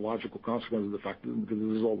a logical consequence of the fact that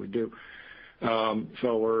this is all we do.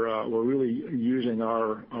 So we're really using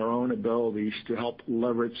our own abilities to help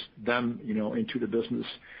leverage them, into the business.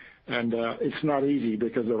 And it's not easy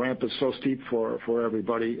because the ramp is so steep for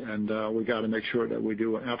everybody, and we got to make sure that we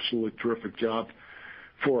do an absolutely terrific job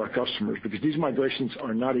for our customers, because these migrations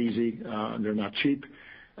are not easy. They're not cheap.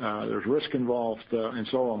 There's risk involved, and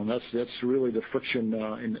so on. That's really the friction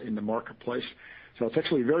in the marketplace. So it's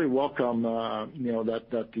actually very welcome,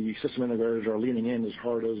 that the system integrators are leaning in as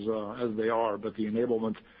hard as they are, but the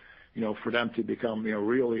enablement, for them to become,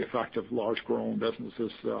 really effective, large growing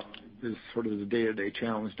businesses is sort of the day-to-day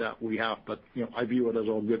challenge that we have. But, I view it as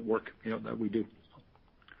all good work, that we do.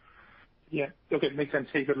 Yeah. Okay. Makes sense.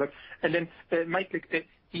 Hey, good luck. And then, Mike,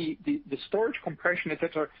 the storage compression, et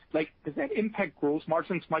cetera, does that impact gross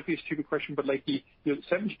margins? Might be a stupid question, but the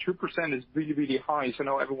 72% is really, really high. So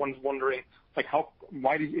now everyone's wondering, how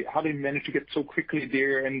do you manage to get so quickly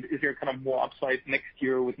there? And is there kind of more upside next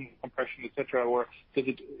year with compression, et cetera, or is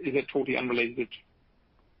it totally unrelated?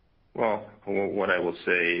 Well, what I will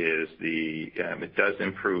say is it does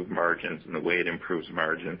improve margins, and the way it improves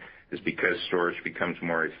margin is because storage becomes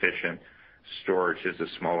more efficient. Storage is a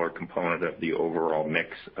smaller component of the overall mix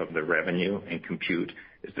of the revenue, and compute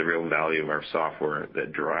is the real value of our software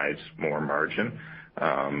that drives more margin.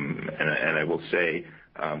 And I will say,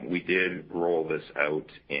 we did roll this out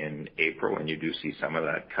in April, and you do see some of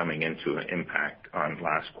that coming into an impact on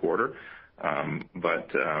last quarter. But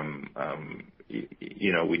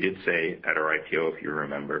we did say at our IPO, if you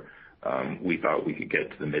remember, we thought we could get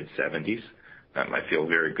to the mid-70s. I feel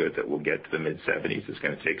very good that we'll get to the mid-70s. It's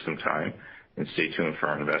going to take some time, and stay tuned for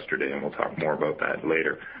our Investor Day, and we'll talk more about that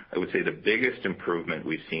later. I would say the biggest improvement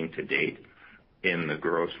we've seen to date in the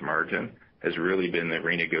gross margin has really been the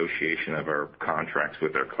renegotiation of our contracts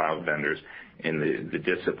with our cloud vendors, and the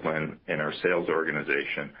discipline in our sales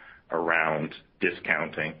organization around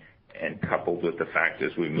discounting, and coupled with the fact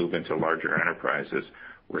as we move into larger enterprises,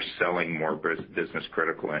 we're selling more business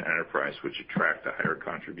critical and enterprise, which attract a higher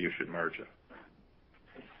contribution margin.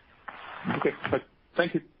 Okay.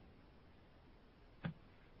 Thank you.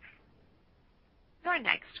 Our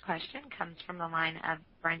next question comes from the line of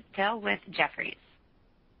Brent Thill with Jefferies.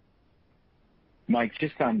 Mike,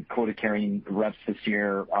 just on quota-carrying reps this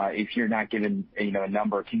year, if you're not given a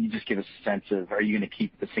number, can you just give us a sense of, are you going to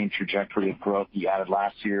keep the same trajectory of growth you added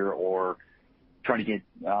last year, or try to get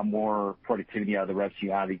more productivity out of the reps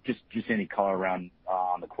you added? Just any color around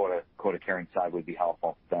on the quota-carrying side would be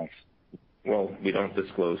helpful. Thanks. Well, we don't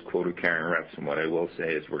disclose quota-carrying reps, and what I will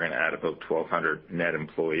say is we're going to add about 1,200 net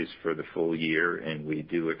employees for the full year, and we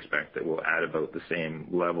do expect that we'll add about the same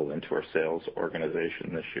level into our sales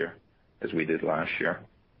organization this year as we did last year.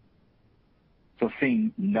 So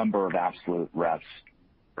same number of absolute reps?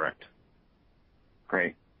 Correct.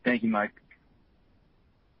 Great. Thank you, Mike.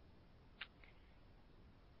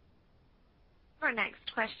 Our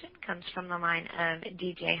next question comes from the line of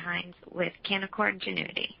DJ Hynes with Canaccord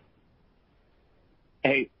Genuity.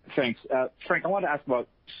 Hey, thanks. Frank, I wanted to ask about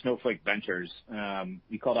Snowflake Ventures.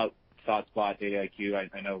 You called out ThoughtSpot, Dataiku.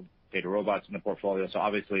 I know DataRobot's in the portfolio, so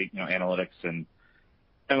obviously, analytics and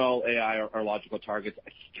ML AI are logical targets.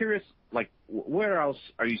 I'm curious, where else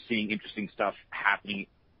are you seeing interesting stuff happening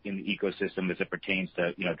in the ecosystem as it pertains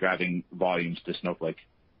to, driving volumes to Snowflake?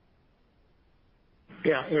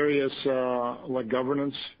 Yeah, areas like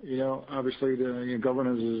governance. Obviously, the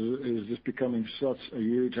governance is just becoming such a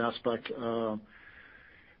huge aspect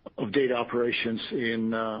of data operations in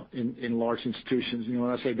large institutions. When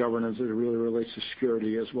I say governance, it really relates to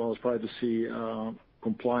security as well as privacy,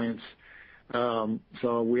 compliance.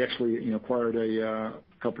 So we actually acquired a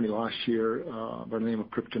company last year by the name of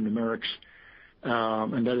Cryptonumerics,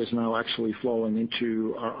 and that is now actually flowing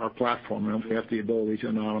into our platform. And we have the ability to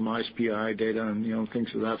anonymize PII data and things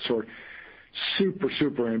of that sort.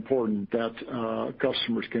 Super important that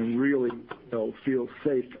customers can really feel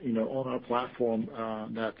safe on our platform,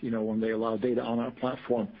 that when they allow data on our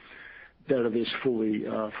platform, that it is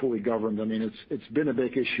fully governed. I mean, it's been a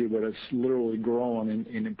big issue, but it's literally grown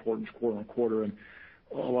in importance quarter on quarter, and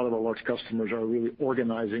a lot of our large customers are really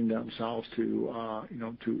organizing themselves to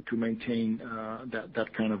maintain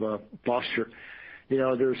that kind of a posture.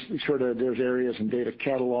 There's areas in data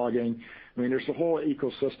cataloging. I mean, there's the whole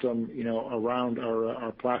ecosystem around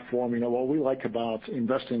our platform. What we like about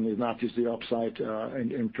investing is not just the upside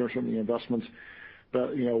in terms of the investments,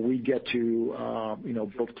 but we get to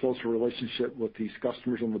build closer relationship with these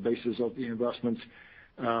customers on the basis of the investments.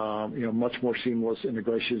 Much more seamless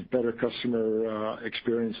integrations, better customer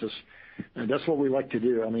experiences, and that's what we like to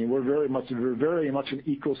do. I mean, we're very much an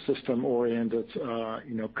ecosystem-oriented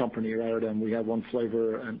company rather than we have one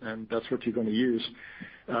flavor and that's what you're going to use.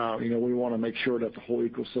 We want to make sure that the whole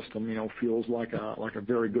ecosystem feels like a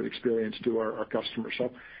very good experience to our customers.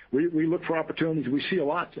 So we look for opportunities. We see a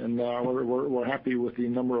lot, and we're happy with the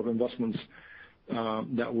number of investments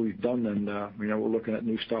that we've done, and we're looking at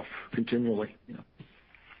new stuff continually.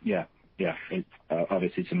 Yeah.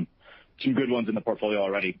 Obviously some good ones in the portfolio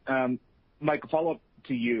already. Mike, a follow-up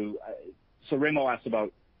to you. So Raimo asked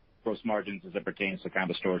about gross margins as it pertains to kind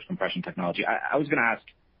of storage compression technology. I was going to ask,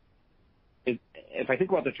 if I think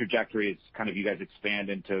about the trajectory, it's kind of you guys expand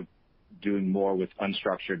into doing more with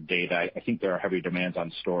unstructured data. I think there are heavy demands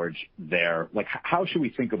on storage there. How should we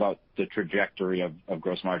think about the trajectory of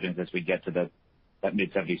gross margins as we get to that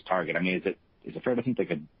mid-70s target? I mean, is it fair to think like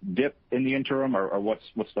a dip in the interim, or what's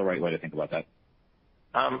the right way to think about that?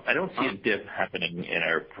 I don't see a dip happening in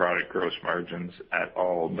our product gross margins at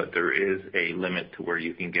all, but there is a limit to where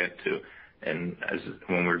you can get to. And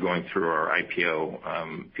when we're going through our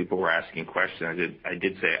IPO, people were asking questions. I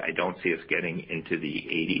did say I don't see us getting into the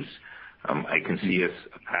 80s. I can see us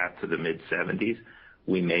a path to the mid-70s.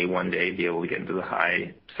 We may one day be able to get into the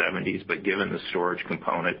high 70s, but given the storage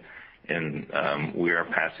component and we are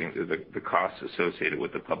passing through the costs associated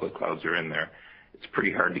with the public clouds are in there, it's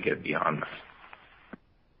pretty hard to get beyond that.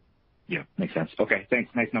 Yeah, makes sense. Okay,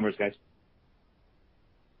 thanks. Nice numbers, guys.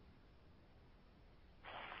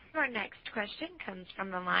 Our next question comes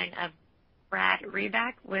from the line of Brad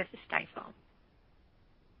Reback with Stifel.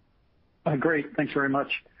 Great. Thanks very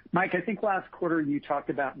much. Mike, I think last quarter you talked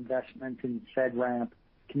about investment in FedRAMP.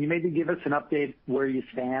 Can you maybe give us an update where you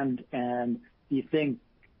stand, and do you think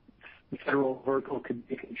the federal vertical could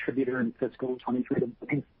be a contributor in fiscal 23?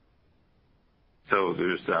 So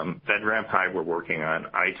there's FedRAMP High we're working on.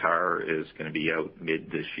 ITAR is going to be out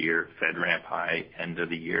mid this year. FedRAMP High end of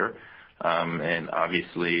the year. And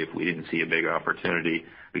obviously, if we didn't see a big opportunity,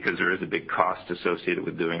 because there is a big cost associated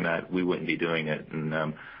with doing that, we wouldn't be doing it.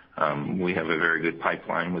 And we have a very good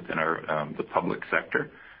pipeline within the public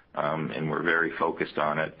sector, and we're very focused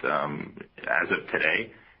on it. As of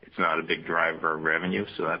today, it's not a big driver of revenue,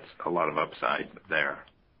 so that's a lot of upside there.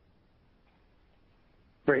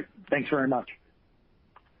 Great. Thanks very much.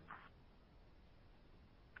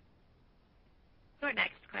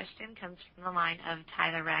 question comes from the line of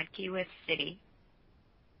Tyler Radke with Citi.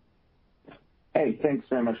 Hey, thanks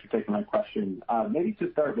very much for taking my question. Maybe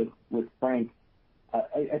to start with Frank,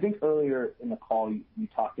 I think earlier in the call you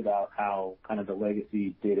talked about how kind of the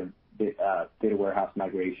legacy data warehouse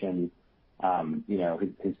migration,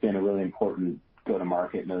 has been a really important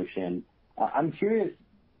go-to-market motion. I'm curious,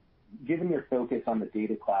 given your focus on the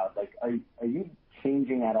Data Cloud, like, are you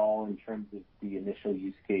changing at all in terms of the initial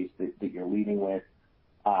use case that you're leading with?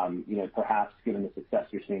 Perhaps given the success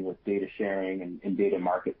you're seeing with data sharing and data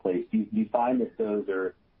marketplace, do you find that those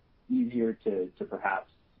are easier to perhaps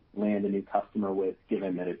land a new customer with,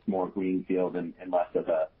 given that it's more greenfield and less of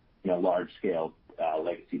a large-scale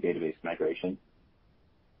legacy database migration?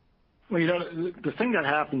 Well, the thing that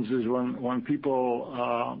happens is when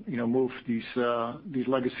people move these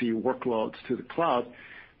legacy workloads to the cloud,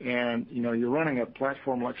 and you're running a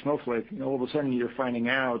platform like Snowflake, all of a sudden you're finding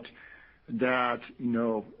out that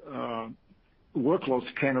workloads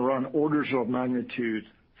can run orders of magnitude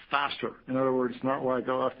faster. In other words, not like,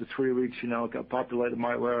 after 3 weeks, got populated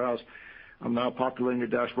my warehouse, I'm now populating the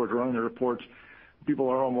dashboard, running the reports. People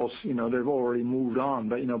are almost, they've already moved on,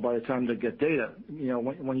 but by the time they get data,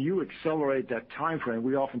 when you accelerate that time frame,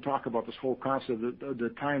 we often talk about this whole concept of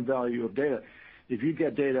the time value of data. If you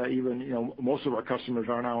get data, even, most of our customers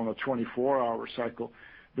are now on a 24-hour cycle,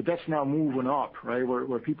 but that's now moving up, right?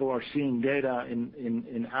 Where people are seeing data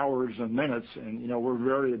in hours and minutes, and we're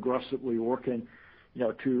very aggressively working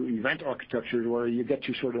to event architecture where you get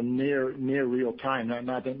to sort of near real time,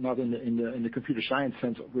 not in the computer science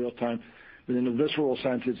sense of real time, but in the visceral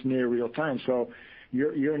sense, it's near real time. So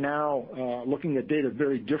you're now looking at data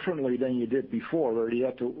very differently than you did before, where you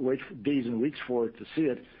had to wait for days and weeks for it to see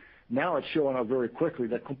it. Now it's showing up very quickly.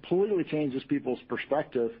 That completely changes people's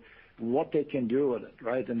perspective, what they can do with it,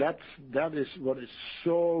 right? And that is what is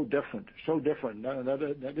so different.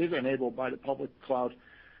 That is enabled by the public cloud,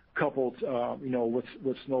 coupled,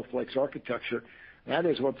 with Snowflake's architecture. That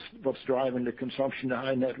is what's driving the consumption, the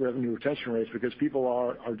high net revenue retention rates, because people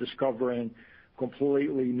are discovering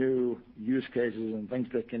completely new use cases and things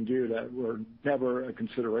they can do that were never a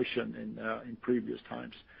consideration in previous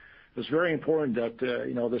times. It's very important that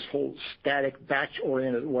this whole static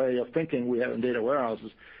batch-oriented way of thinking we have in data warehouses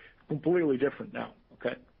is completely different now.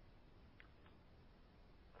 Okay.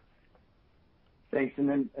 Thanks. And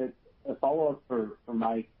then a follow-up for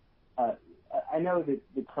Mike. I know that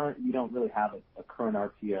you don't really have a current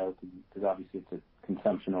RPO because obviously it's a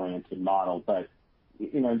consumption-oriented model, but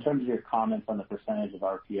in terms of your comments on the percentage of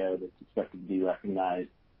RPO that's expected to be recognized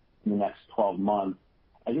in the next 12 months,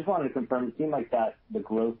 I just wanted to confirm, it seemed like that the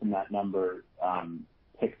growth in that number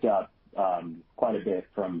picked up quite a bit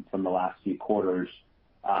from the last few quarters.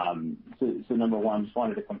 So number one, just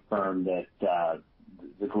wanted to confirm that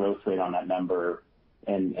the growth rate on that number,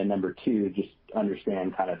 and number two, just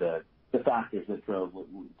understand kind of the factors that drove what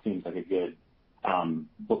seems like a good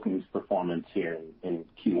bookings performance here in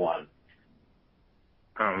Q1.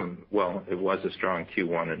 Well, it was a strong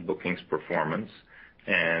Q1 in bookings performance,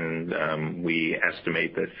 and we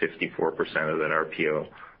estimate that 54% of that RPO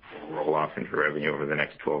will roll off into revenue over the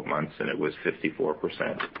next 12 months, and it was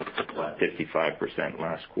 54%, 55%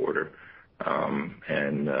 last quarter. I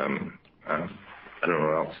don't know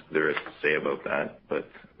what else there is to say about that, but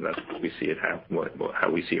that's what we see it how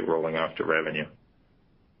we see it rolling off to revenue.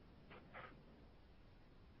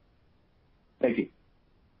 Thank you.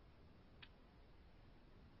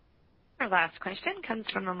 Our last question comes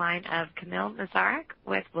from the line of Kamil Mielczarek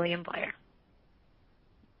with William Blair.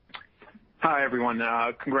 Hi, everyone.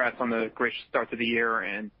 Congrats on the great start to the year,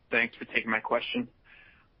 and thanks for taking my question.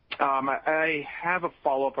 I have a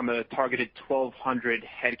follow-up on the targeted 1,200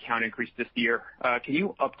 headcount increase this year. Can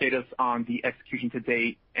you update us on the execution to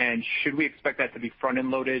date, and should we expect that to be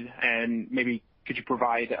front-end loaded? And maybe could you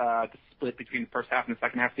provide the split between the first half and the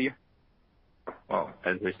second half of the year? Well,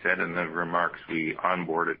 as I said in the remarks, we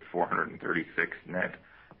onboarded 436 net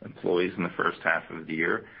employees in the first half of the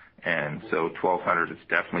year, and so 1,200 is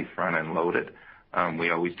definitely front-end loaded.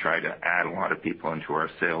 We always try to add a lot of people into our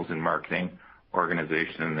sales and marketing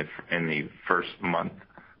organization in the first month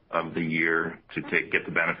of the year to get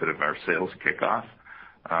the benefit of our sales kickoff.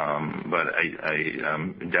 But I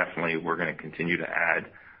definitely we're going to continue to add,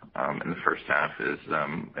 in the first half it's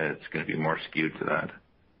going to be more skewed to that.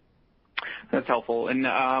 That's helpful. And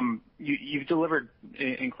you've delivered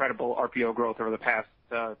incredible RPO growth over the past,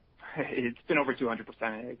 it's been over 200%,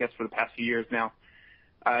 I guess, for the past few years now.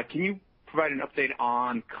 Can you provide an update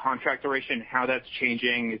on contract duration, how that's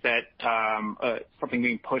changing? Is that something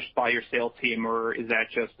being pushed by your sales team, or is that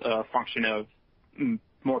just a function of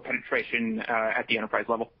more penetration at the enterprise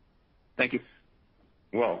level? Thank you.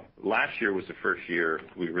 Well, last year was the first year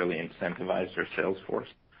we really incentivized our sales force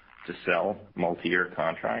to sell multi-year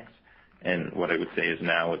contracts. And what I would say is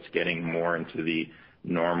now it's getting more into the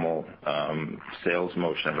normal sales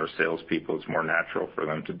motion of our salespeople. It's more natural for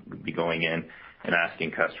them to be going in and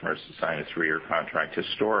asking customers to sign a 3-year contract.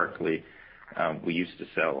 Historically, we used to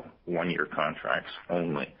sell 1-year contracts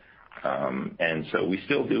only. And so we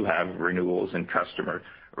still have renewals and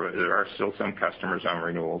there are still some customers on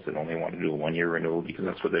renewals that only want to do a 1-year renewal because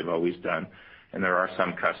that's what they've always done. And there are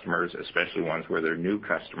some customers, especially ones where they're new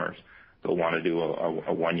customers, they'll want to do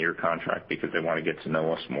a 1-year contract because they want to get to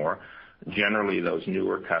know us more. Generally, those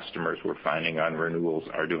newer customers we're finding on renewals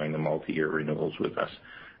are doing the multi-year renewals with us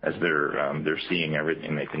as they're seeing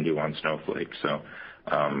everything they can do on Snowflake. So,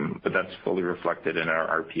 but that's fully reflected in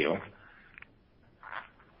our RPO.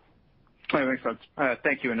 That makes sense.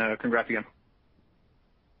 Thank you, and congrats again.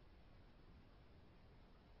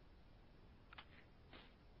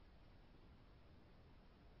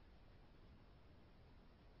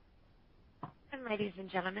 Ladies and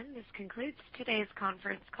gentlemen, this concludes today's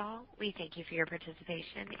conference call. We thank you for your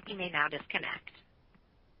participation. You may now disconnect.